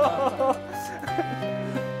了。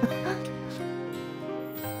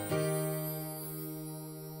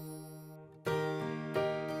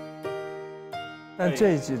但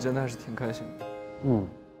这一季真的是挺开心的。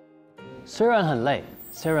虽然很累。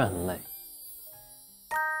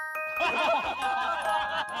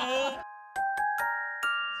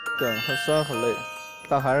对，虽然很累，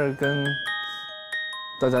但还是跟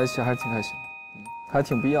大家一起还是挺开心的，还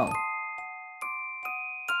挺不一样的。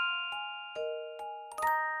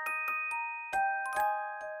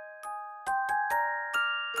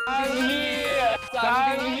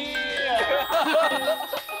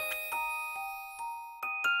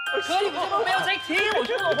可你们怎么没有在听我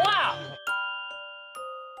说的话？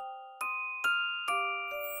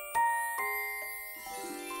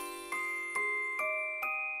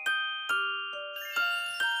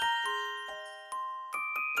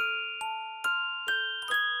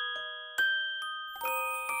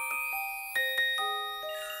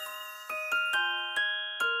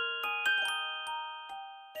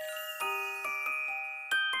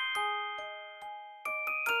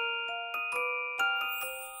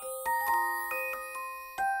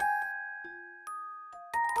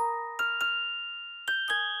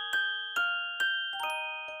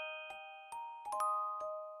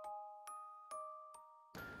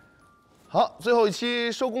好，最后一期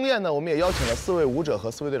收工宴呢，我们也邀请了4位舞者和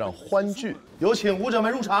4位队长欢聚，有请舞者们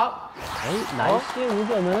入场。哎，哪一些舞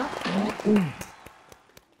者呢？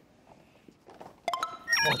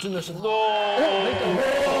哇，真的是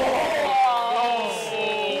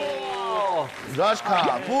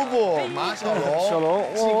Rashka、布布、马小龙、小龙，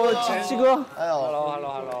鸡哥，还有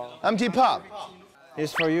Hello。MT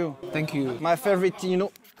Pop。It's for you. Thank you. My favorite Tino.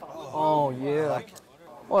 Oh yeah.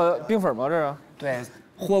 哇，冰粉吗？这是？对。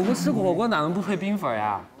火锅吃火锅哪能不配冰粉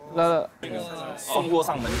呀？来，送锅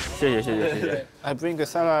上门。谢谢。I bring a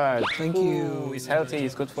salad. Thank you. It's healthy.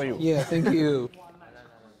 It's good for you. Yeah, thank you.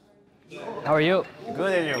 How are you?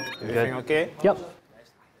 Good, and you? Everything okay? Yep.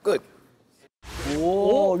 Good.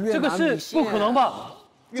 哦，这个是不可能吧？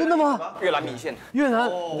真的吗？越南米线。越南。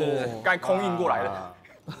对，刚空运过来的。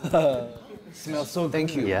Smells so.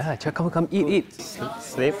 Thank you. Yeah, come eat.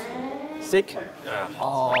 Sleep. Sick?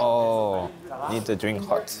 Oh, need to drink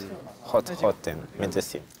hot and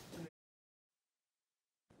medicine.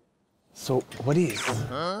 So what is?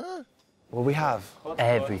 What we have?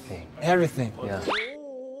 Everything. Everything. Yeah.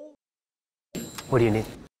 What do you need?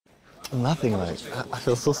 Nothing. Like I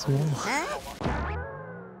feel so small.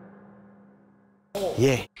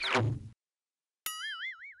 Yeah.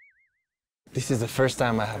 This is the first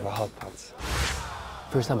time I have a hot pot.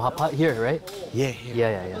 First time hot pot here, right? Yeah.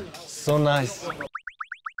 Yeah. So nice.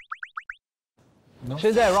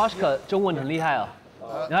 现在 Rashka 中文很厉害啊，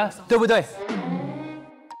啊，对不对？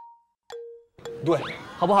对，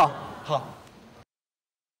好不好？好。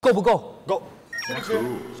够不够？够。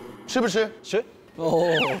吃不吃？吃。哦。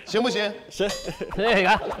行不行？行。你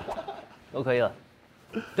看，都可以了，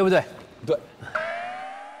对不对？对。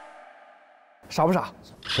傻不傻？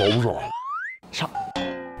傻不傻？傻。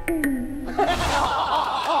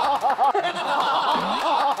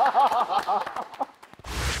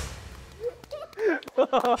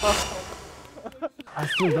I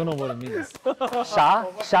still don't know what it means. Sha.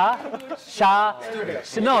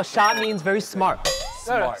 No, sha means very smart.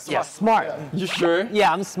 Smart. Yeah, smart. You sure?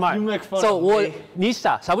 Yeah, I'm smart. You make fun so of me. 你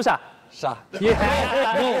傻不傻？傻。Yeah.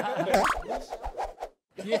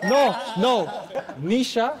 No. 你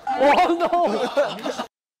傻？ Oh no.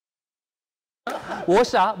 我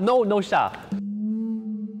傻 ？No 傻。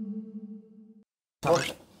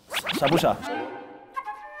傻不傻？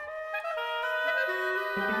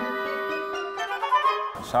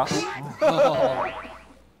啥？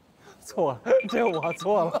错了，这我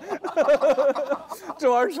错了，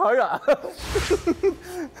这玩意儿传染。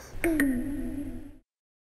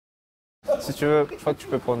Si tu veux, je crois que tu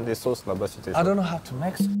peux prendre des sauces là-bas si t'es chaud. I don't know how to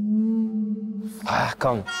make. Ah,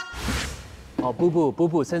 come. Oh,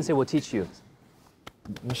 Boo, Sensei will teach you.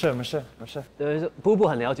 没事。Boo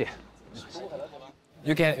很了解。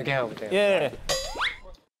You can help. Yeah.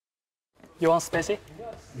 You want spicy?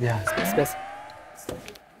 Yeah, spicy.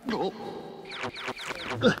 Tu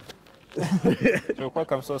veux quoi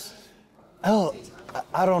comme sauce? Oh,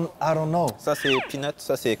 I don't know. Ça c'est peanut,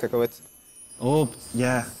 ça c'est cacahuète. Oh,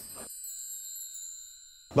 yeah.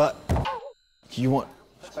 But, you want...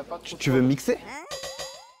 Tu veux mixer?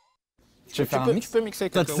 Tu peux mixer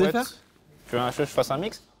cacahuètes. Tu veux que je fasse un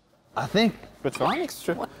mix? I think. Je peux te faire un mix si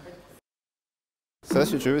tu veux. Ça,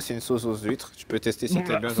 si tu veux, c'est une sauce aux huîtres. Tu peux tester si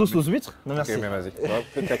t'aimes bien. Sauce aux huîtres? Non, merci. Ok, mais vas-y. Un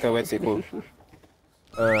peu de cacahuètes, c'est cool.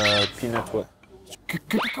 Peanut, ouais.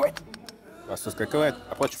 Cacahuètes? La sauce cacahuète.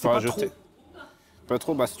 Après, tu peux rajouter. Pas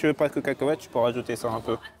trop. Bah, si tu veux pas que cacahuètes, tu peux rajouter ça un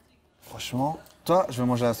peu. Franchement, toi, je vais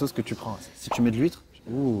manger la sauce que tu prends. Si tu mets de l'huître,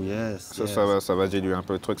 ouh, yes. Ça va diluer un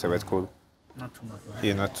peu le truc, ça va être cool. Not too much.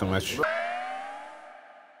 Yeah, not too much.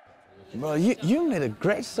 Bro, you made a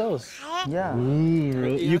great sauce. Yeah.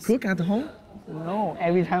 You cook at home? No,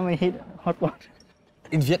 every time I hit hot pot.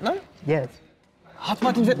 In Vietnam? Yes. Hot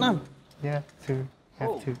pot in Vietnam? Yeah, too.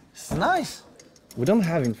 Have to. It's nice. We don't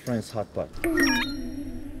have in France hot pot.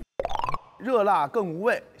 热辣更无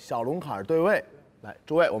味，小龙坎儿对味。来，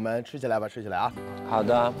诸位，我们吃起来吧，吃起来啊！好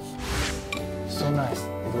的。So nice.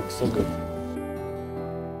 It looks so good.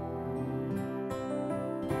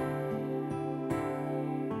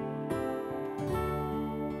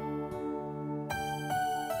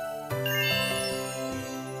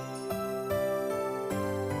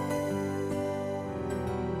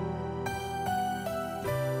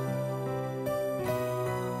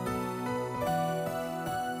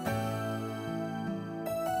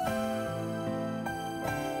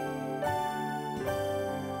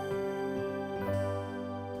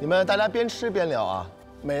 你们大家边吃边聊啊，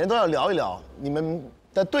每人都要聊一聊你们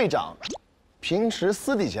的队长平时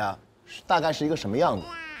私底下大概是一个什么样子。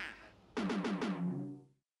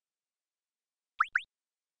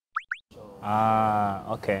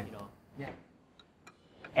Okay.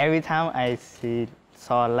 Every time I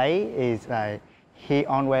saw Lei, is like he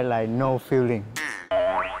always like no feeling,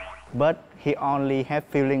 but he only have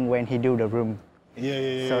feeling when he do the room.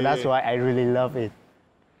 Yeah. So that's why I really love it.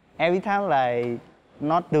 Every time like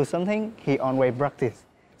not do something, he always practice.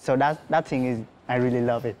 So that thing is I really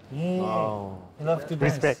love it. Yeah. Wow. Love to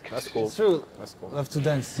dance. Respect. That's cool. It's true. That's cool. Love to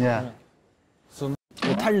dance. Yeah. So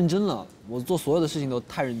我太认真了，我做所有的事情都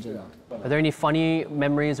太认真了。Are there any funny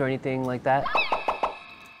memories or anything like that?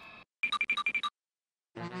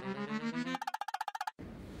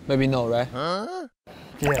 Maybe no, right? Huh?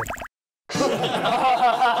 Yeah.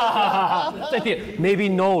 Maybe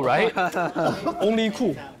no, right? Only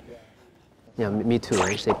cool. Yeah, me too. I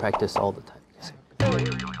wish they practice all the time.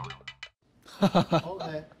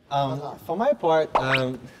 Okay. For my part,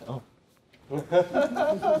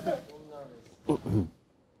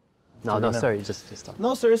 No, sorry, just stop.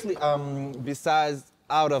 No, seriously. Besides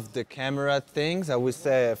out of the camera things, I would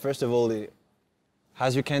say first of all,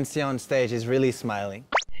 as you can see on stage, is really smiling.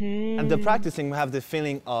 And the practicing, we have the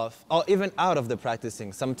feeling of, or even out of the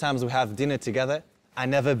practicing, sometimes we have dinner together. I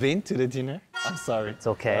never been to the dinner. I'm sorry. It's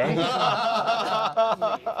okay.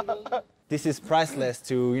 This is priceless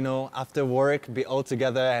to, you know, after work, be all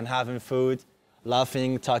together and having food,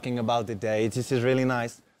 laughing, talking about the day. This is really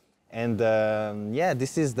nice. And yeah,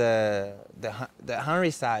 this is the Henry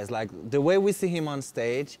side. Like the way we see him on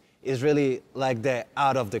stage is really like the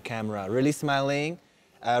out of the camera, really smiling,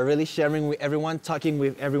 really sharing with everyone, talking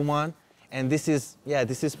with everyone. And this is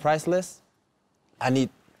priceless.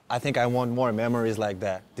 I think I want more memories like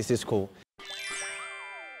that. This is cool.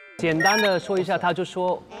 简单的说一下，他就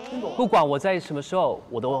说，不管我在什么时候，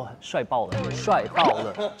我都帅爆了，帅爆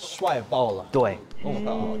了，帅爆了。对。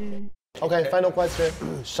Okay, final question.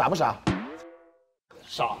 傻不傻？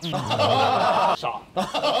傻。傻。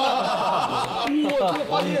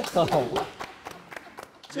我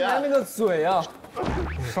竟然那个嘴啊！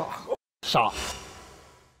傻。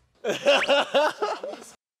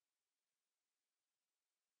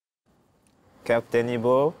 Captain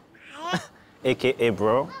Ibo, a.k.a.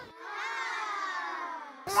 Bro.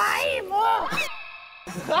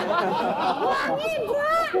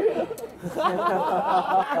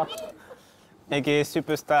 A.k.a.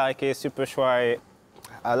 Superstar, a.k.a. Super Shy.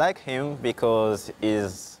 I like him because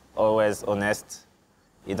he's always honest.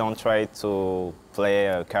 He don't try to play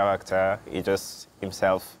a character. He just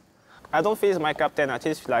himself. I don't feel he's my captain. I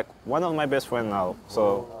think he's like one of my best friends now.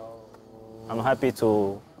 So I'm happy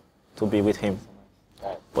to be with him.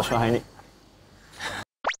 我喜欢你。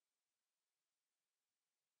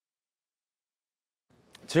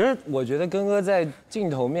其实我觉得根哥在镜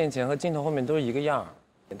头面前和镜头后面都是一个样儿，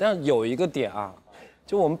但是有一个点啊，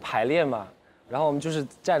就我们排练嘛，然后我们就是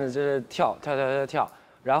站着就是跳，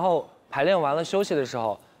然后排练完了休息的时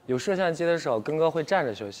候，有摄像机的时候，根哥会站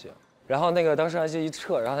着休息，然后那个当摄像机一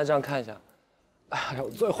撤，然后他这样看一下，哎，我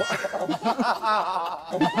坐一会儿。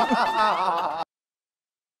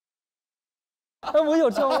哎，我有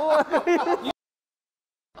这种，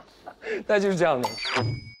那就是这样的。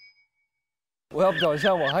我要表现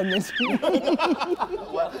我还年轻。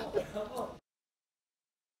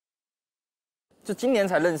就今年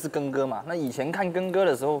才认识根哥嘛，那以前看根哥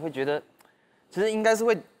的时候会觉得，其实应该是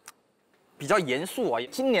会比较严肃啊。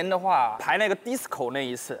今年的话，排那个 disco 那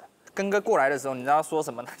一次，根哥过来的时候，你知道说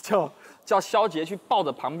什么呢？叫肖杰去抱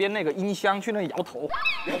着旁边那个音箱去那摇头，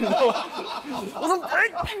你知道吗？我说哎，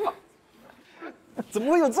怎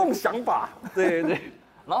么会有这种想法？对对。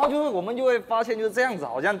然后就是我们就会发现就是这样子，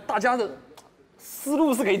好像大家的思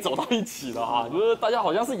路是可以走到一起的啊，就是大家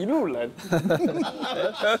好像是一路人。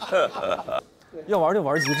要玩就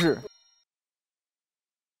玩极致。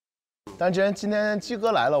但既然今天鸡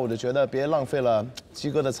哥来了，我就觉得别浪费了鸡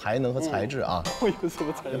哥的才能和才智啊。会有什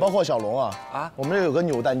么才能？也包括小龙啊。我们这有个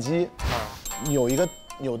扭蛋机，扭一个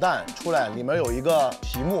扭蛋出来，里面有一个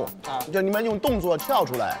题目，就你们用动作跳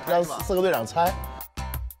出来，让4个队长猜。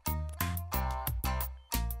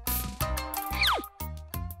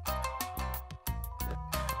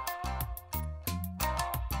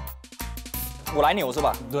我来扭是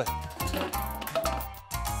吧？对。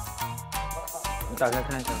你打开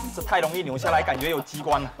看一下，这太容易扭下来，感觉有机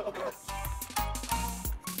关了。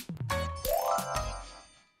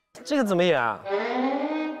这个怎么演啊？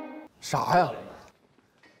啥呀？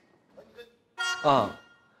啊！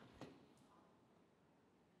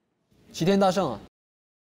齐天大圣啊！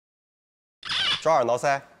抓耳挠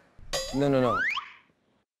腮。No。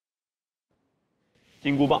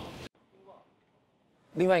金箍棒。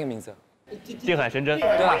另外一个名字。定海神针。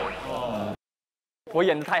对吧？我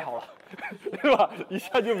演的太好了，对吧？一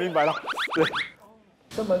下就明白了。对。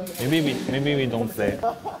Maybe we don't say。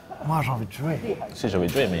马上被追。是谁被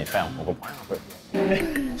追没？办火锅吧。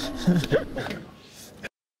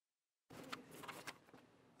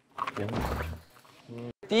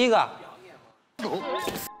第一个。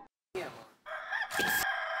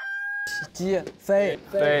鸡飞。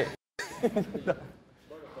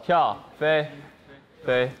跳飞。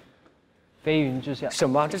飞云之下。什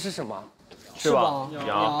么？这是什么？是吧？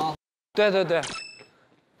鸟。对。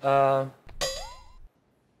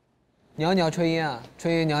袅炊烟啊，炊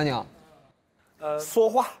烟袅。说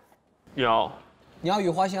话。鸟。鸟语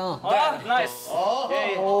花香。好了 ，nice。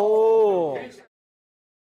哦。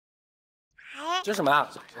这是什么呀？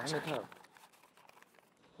我还没看。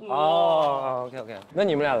哦 ，OK， 那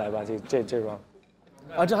你们俩来吧，这 round。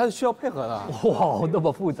啊，这还需要配合的。哇，那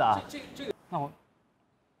么复杂。那我。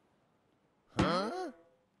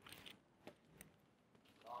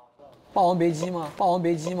霸王别姬吗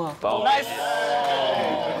？Nice。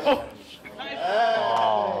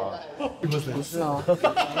不是啊，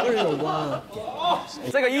跟人有关啊。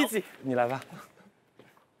这个 easy， 你来吧。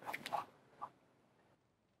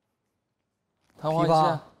弹簧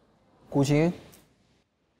线。古琴。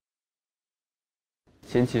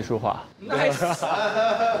琴棋书画。Nice。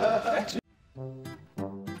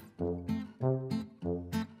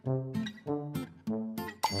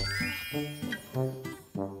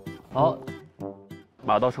好，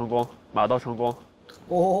马到成功。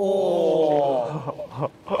哦，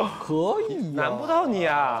可以难不到你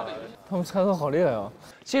啊！他们猜的好厉害啊！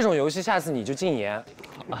这种游戏下次你就禁言。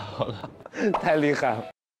好了，太厉害了。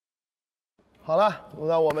好了，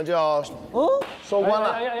那我们就要收官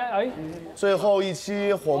了。最后一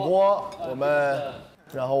期火锅，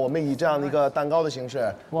然后我们以这样的一个蛋糕的形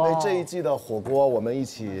式，为这一季的火锅我们一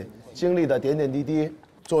起经历的点点滴滴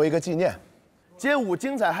作为一个纪念。街舞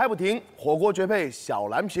精彩嗨不停，火锅绝配小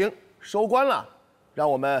蓝瓶收官了，让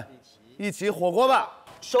我们一起火锅吧！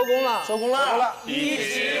收工了，一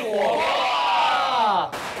起火锅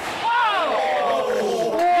吧！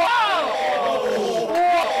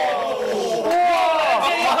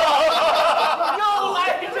又来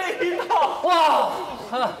这一套！哇！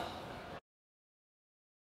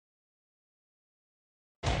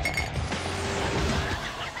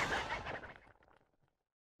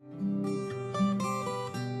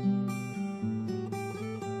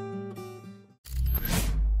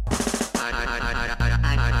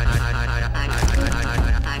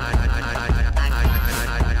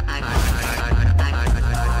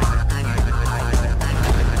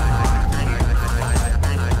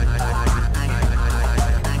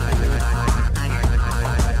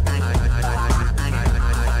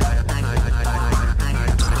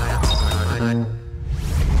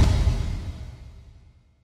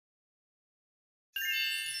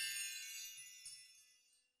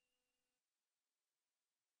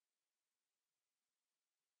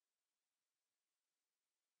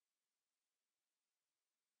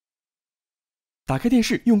打开电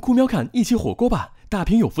视，用酷喵看一起火锅吧，大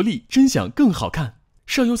屏有福利，真享更好看。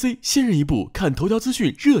上 UC 先人一步看头条资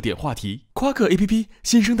讯热点话题，夸克 APP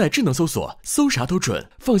新生代智能搜索，搜啥都准，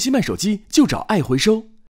放心卖手机就找爱回收。